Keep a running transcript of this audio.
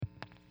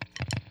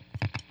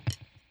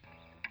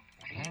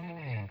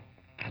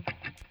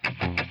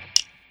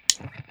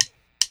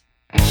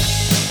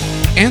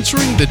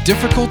answering the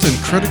difficult and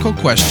critical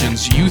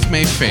questions youth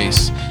may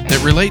face that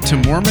relate to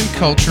Mormon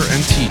culture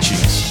and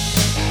teachings.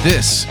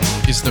 This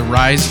is the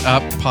Rise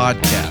Up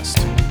podcast,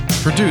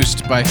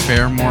 produced by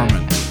Fair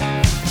Mormon.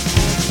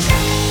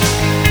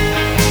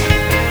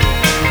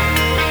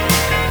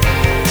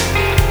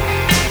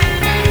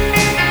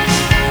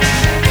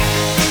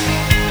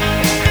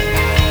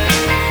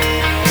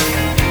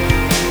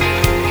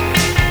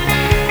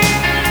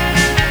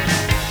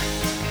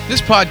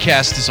 This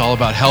podcast is all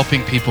about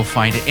helping people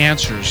find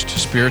answers to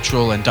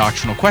spiritual and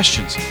doctrinal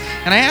questions.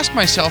 And I ask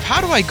myself, how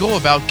do I go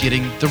about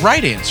getting the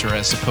right answer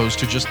as opposed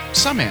to just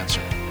some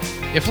answer?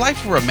 If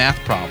life were a math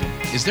problem,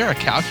 is there a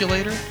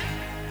calculator?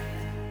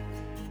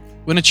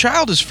 When a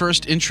child is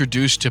first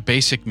introduced to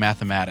basic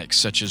mathematics,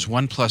 such as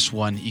 1 +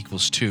 1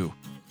 = 2,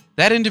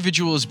 that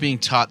individual is being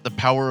taught the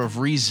power of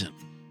reason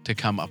to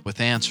come up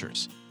with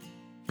answers.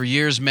 For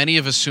years, many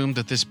have assumed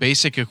that this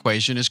basic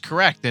equation is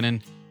correct, and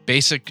in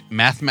basic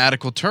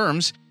mathematical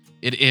terms,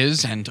 it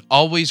is and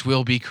always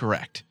will be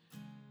correct.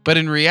 But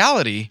in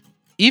reality,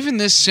 even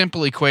this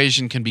simple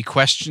equation can be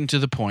questioned to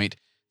the point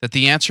that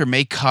the answer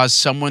may cause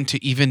someone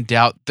to even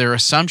doubt their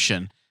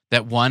assumption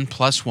that 1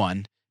 +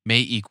 1 may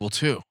equal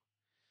 2.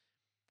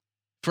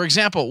 For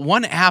example,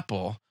 1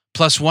 apple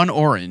plus 1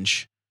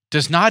 orange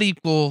does not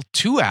equal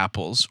 2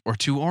 apples or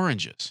 2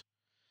 oranges.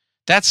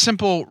 That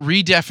simple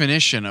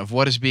redefinition of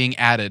what is being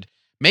added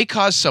may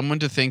cause someone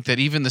to think that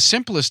even the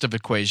simplest of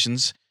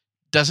equations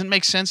doesn't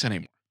make sense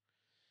anymore.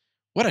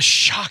 What a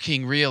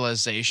shocking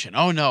realization.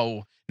 Oh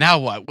no, now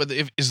what?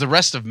 Is the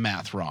rest of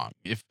math wrong?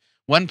 If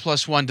 1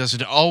 + 1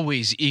 doesn't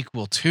always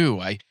equal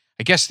 2, I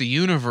guess the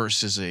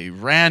universe is a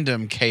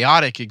random,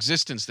 chaotic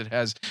existence that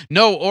has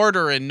no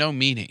order and no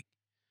meaning.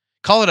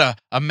 Call it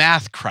a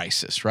math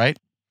crisis, right?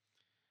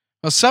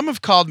 Well, some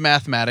have called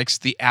mathematics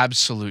the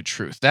absolute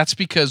truth. That's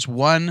because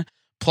 1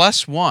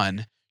 +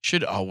 1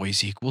 should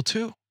always equal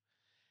 2.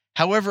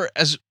 However,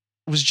 as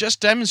was just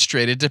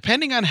demonstrated,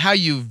 depending on how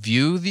you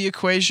view the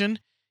equation,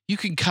 you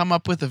can come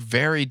up with a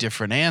very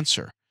different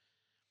answer.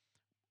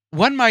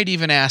 One might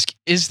even ask,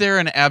 is there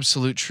an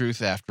absolute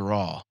truth after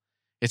all?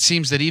 It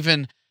seems that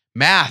even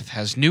math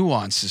has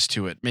nuances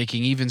to it,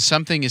 making even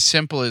something as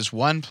simple as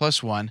 1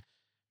 + 1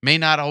 may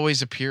not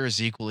always appear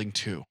as equaling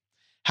 2.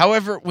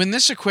 However, when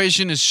this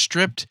equation is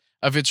stripped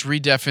of its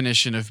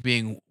redefinition of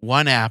being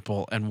 1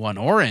 apple and 1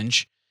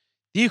 orange,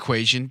 the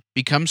equation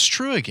becomes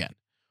true again.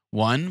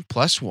 1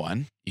 +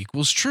 1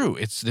 = true.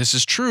 This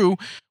is true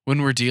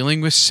when we're dealing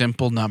with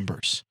simple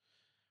numbers.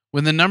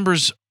 When the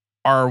numbers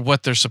are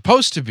what they're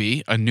supposed to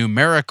be, a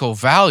numerical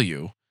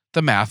value,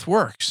 the math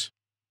works.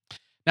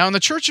 Now, in the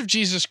Church of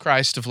Jesus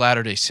Christ of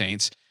Latter-day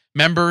Saints,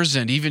 members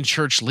and even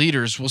church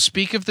leaders will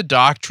speak of the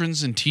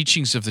doctrines and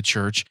teachings of the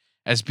church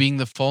as being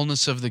the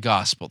fullness of the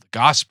gospel. The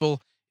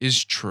gospel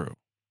is true.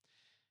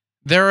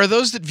 There are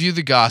those that view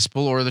the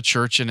gospel or the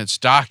church and its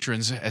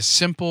doctrines as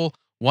simple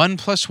 1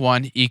 +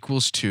 1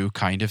 = 2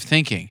 kind of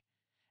thinking.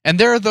 And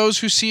there are those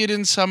who see it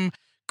in some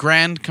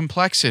grand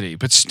complexity,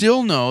 but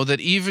still know that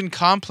even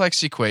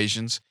complex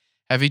equations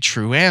have a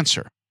true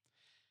answer.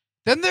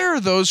 Then there are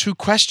those who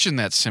question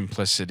that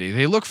simplicity.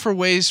 They look for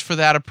ways for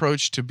that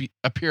approach to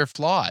appear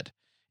flawed,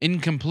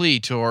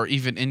 incomplete, or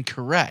even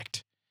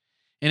incorrect.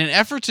 In an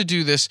effort to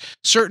do this,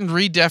 certain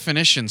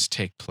redefinitions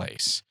take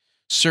place.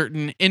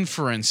 Certain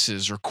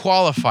inferences or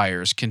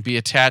qualifiers can be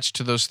attached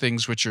to those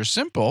things which are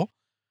simple,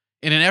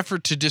 in an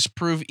effort to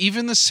disprove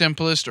even the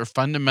simplest or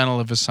fundamental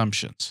of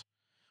assumptions.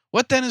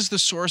 What then is the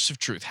source of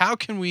truth? How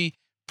can we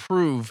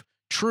prove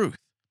truth?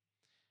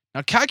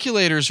 Now,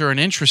 calculators are an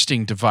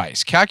interesting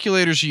device.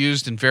 Calculators are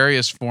used in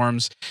various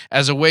forms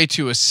as a way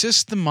to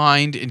assist the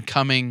mind in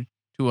coming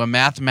to a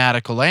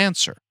mathematical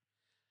answer.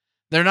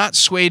 They're not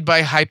swayed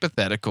by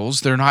hypotheticals.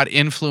 They're not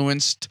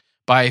influenced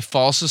by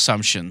false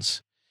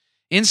assumptions.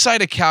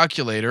 Inside a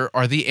calculator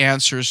are the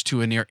answers to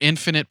a near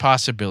infinite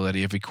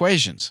possibility of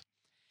equations.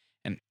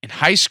 And in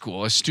high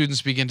school, as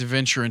students begin to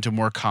venture into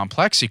more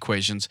complex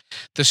equations,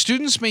 the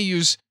students may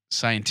use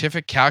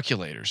scientific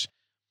calculators.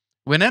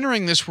 When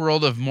entering this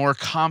world of more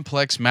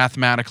complex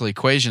mathematical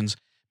equations,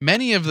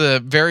 many of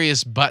the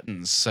various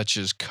buttons, such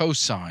as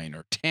cosine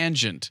or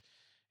tangent,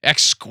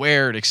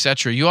 x²,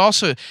 etc., you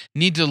also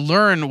need to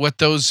learn what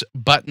those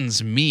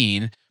buttons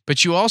mean,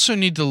 but you also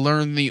need to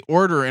learn the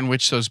order in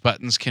which those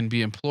buttons can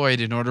be employed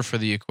in order for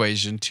the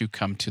equation to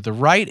come to the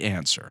right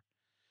answer.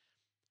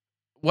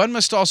 One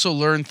must also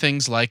learn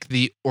things like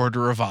the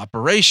order of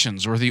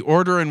operations, or the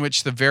order in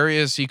which the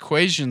various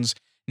equations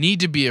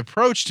need to be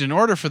approached in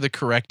order for the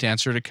correct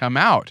answer to come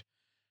out.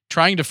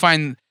 Trying to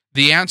find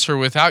the answer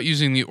without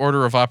using the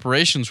order of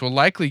operations will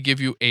likely give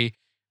you a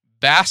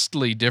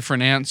vastly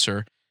different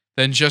answer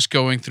than just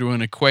going through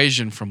an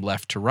equation from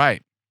left to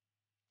right.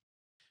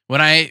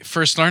 When I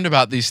first learned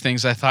about these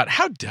things, I thought,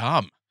 how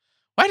dumb.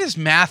 Why does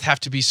math have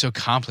to be so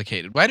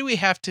complicated? Why do we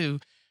have to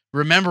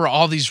remember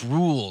all these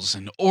rules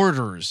and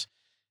orders?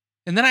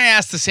 And then I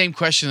asked the same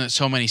question that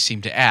so many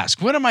seem to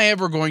ask. When am I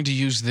ever going to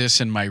use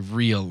this in my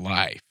real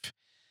life?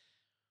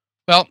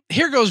 Well,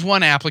 here goes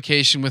one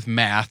application with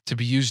math to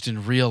be used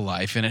in real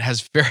life, and it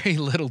has very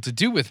little to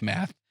do with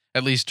math,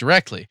 at least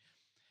directly.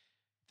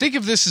 Think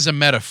of this as a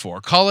metaphor.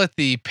 Call it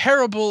the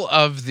parable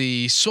of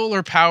the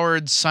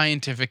solar-powered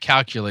scientific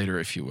calculator,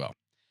 if you will.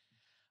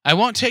 I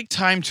won't take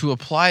time to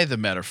apply the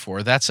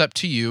metaphor. That's up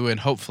to you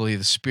and hopefully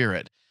the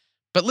Spirit.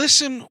 But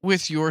listen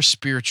with your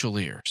spiritual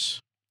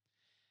ears.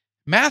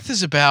 Math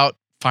is about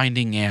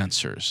finding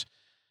answers.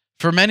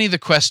 For many, the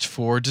quest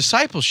for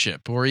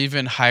discipleship or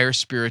even higher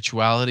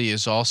spirituality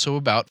is also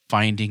about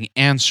finding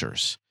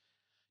answers.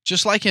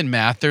 Just like in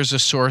math, there's a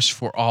source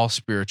for all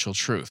spiritual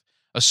truth,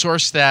 a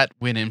source that,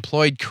 when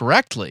employed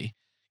correctly,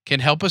 can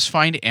help us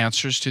find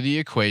answers to the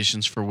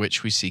equations for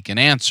which we seek an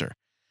answer.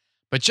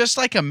 But just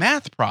like a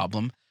math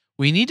problem,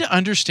 we need to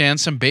understand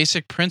some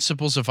basic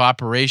principles of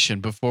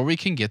operation before we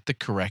can get the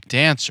correct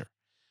answer.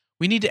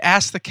 We need to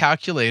ask the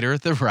calculator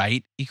the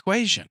right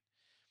equation.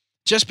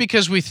 Just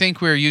because we think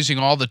we're using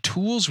all the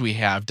tools we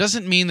have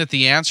doesn't mean that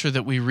the answer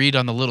that we read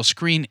on the little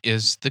screen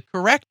is the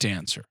correct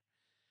answer.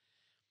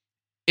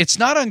 It's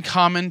not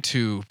uncommon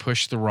to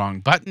push the wrong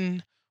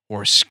button,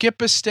 or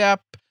skip a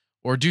step,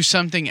 or do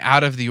something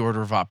out of the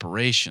order of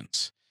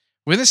operations.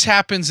 When this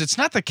happens, it's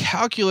not the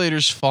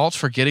calculator's fault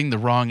for getting the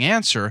wrong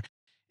answer.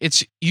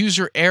 It's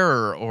user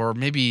error or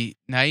maybe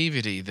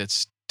naivety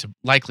that's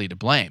likely to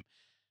blame.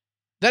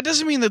 That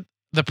doesn't mean that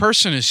the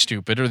person is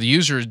stupid or the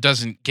user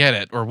doesn't get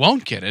it or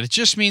won't get it. It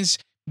just means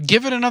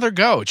give it another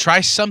go.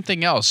 Try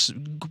something else.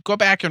 Go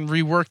back and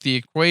rework the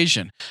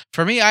equation.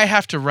 For me, I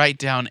have to write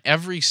down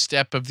every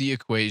step of the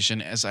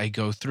equation as I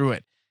go through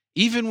it,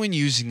 even when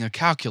using a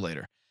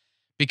calculator.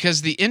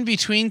 Because the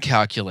in-between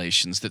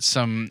calculations that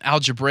some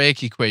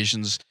algebraic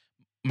equations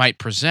might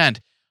present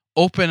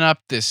open up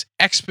this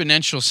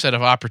exponential set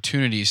of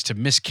opportunities to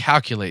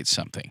miscalculate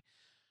something.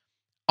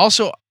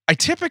 Also, I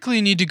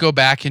typically need to go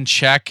back and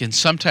check and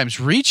sometimes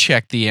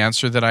recheck the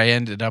answer that I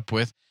ended up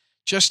with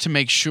just to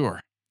make sure.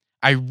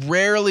 I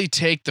rarely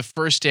take the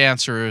first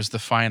answer as the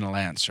final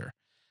answer.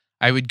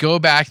 I would go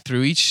back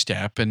through each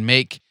step and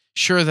make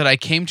sure that I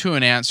came to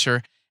an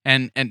answer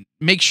and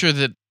make sure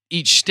that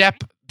each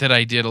step that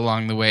I did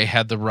along the way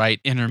had the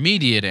right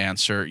intermediate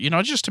answer,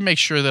 just to make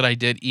sure that I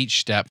did each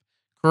step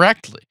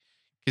correctly.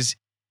 Because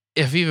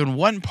if even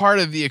one part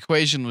of the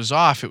equation was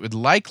off, it would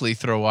likely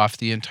throw off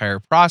the entire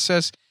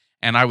process,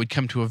 and I would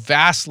come to a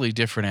vastly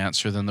different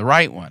answer than the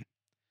right one.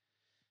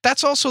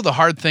 That's also the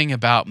hard thing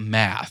about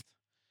math.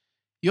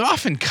 You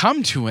often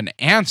come to an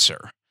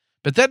answer,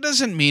 but that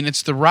doesn't mean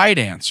it's the right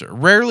answer.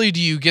 Rarely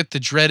do you get the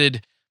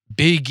dreaded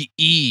big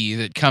E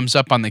that comes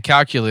up on the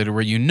calculator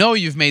where you know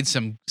you've made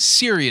some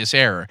serious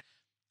error.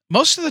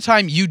 Most of the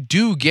time, you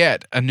do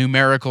get a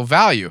numerical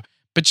value,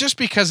 but just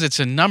because it's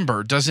a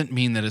number doesn't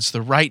mean that it's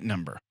the right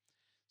number.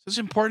 So it's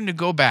important to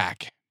go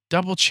back,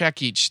 double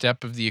check each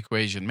step of the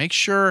equation, make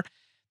sure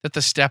that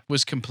the step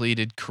was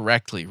completed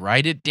correctly,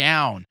 write it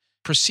down,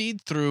 proceed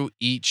through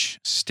each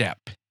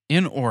step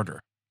in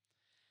order.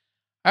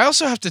 I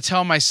also have to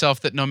tell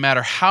myself that no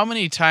matter how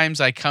many times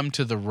I come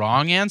to the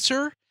wrong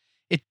answer,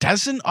 it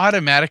doesn't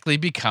automatically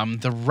become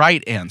the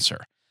right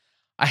answer.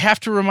 I have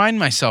to remind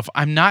myself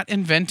I'm not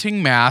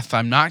inventing math,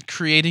 I'm not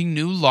creating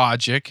new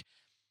logic.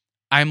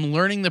 I'm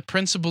learning the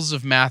principles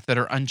of math that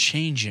are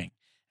unchanging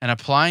and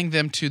applying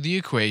them to the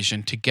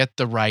equation to get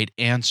the right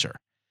answer.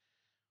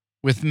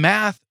 With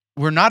math,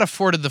 we're not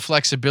afforded the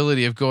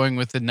flexibility of going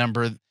with the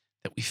number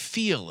that we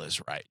feel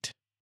is right.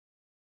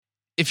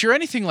 If you're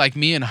anything like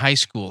me in high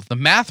school, the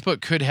math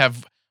book could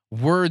have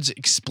words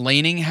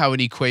explaining how an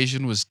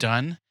equation was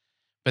done,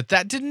 but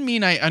that didn't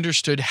mean I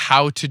understood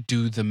how to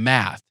do the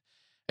math.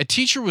 A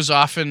teacher was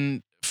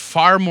often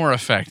far more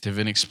effective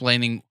in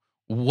explaining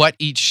what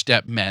each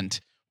step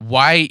meant,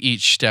 why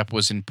each step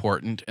was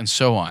important, and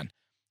so on.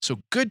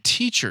 So good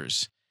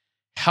teachers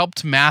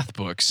helped math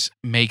books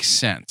make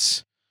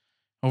sense.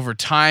 Over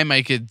time,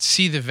 I could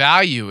see the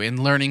value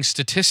in learning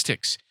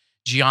statistics,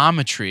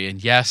 geometry,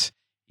 and yes,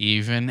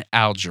 even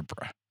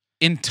algebra.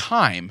 In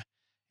time,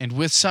 and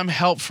with some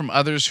help from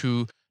others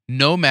who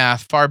know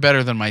math far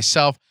better than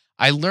myself,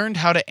 I learned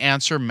how to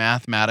answer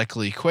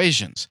mathematical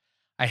equations.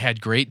 I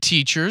had great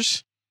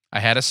teachers, I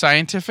had a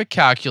scientific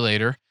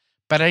calculator,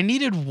 but I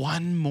needed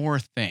one more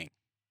thing.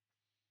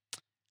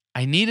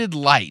 I needed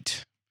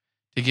light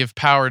to give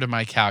power to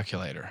my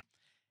calculator.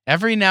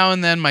 Every now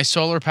and then, my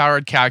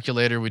solar-powered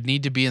calculator would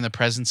need to be in the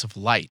presence of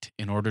light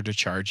in order to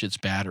charge its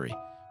battery.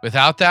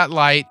 Without that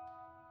light,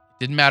 it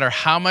didn't matter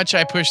how much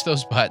I pushed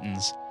those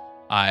buttons,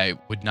 I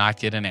would not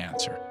get an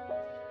answer.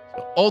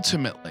 So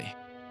ultimately,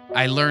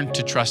 I learned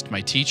to trust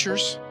my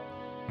teachers,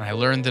 and I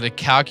learned that a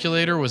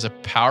calculator was a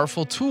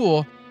powerful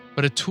tool,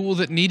 but a tool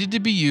that needed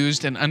to be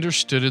used and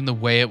understood in the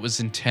way it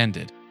was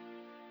intended.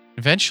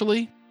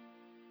 Eventually,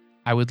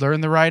 I would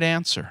learn the right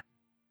answer.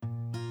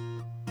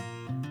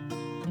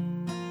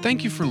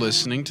 Thank you for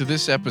listening to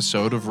this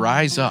episode of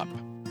Rise Up.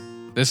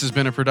 This has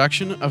been a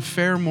production of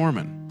Fair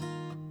Mormon.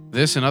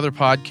 This and other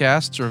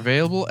podcasts are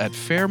available at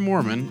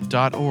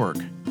fairmormon.org.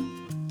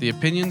 The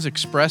opinions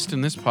expressed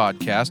in this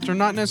podcast are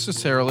not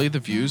necessarily the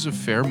views of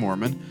Fair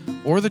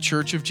Mormon or the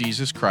Church of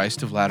Jesus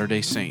Christ of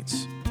Latter-day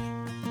Saints.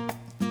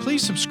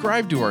 Please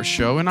subscribe to our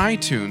show in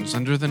iTunes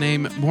under the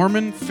name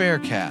Mormon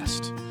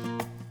Faircast.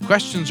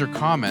 Questions or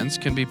comments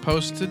can be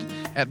posted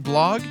at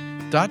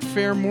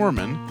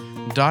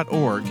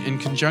blog.fairmormon.org in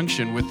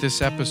conjunction with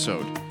this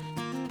episode.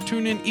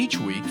 Tune in each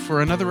week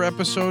for another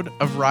episode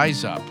of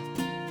Rise Up.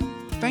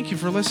 Thank you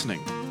for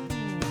listening.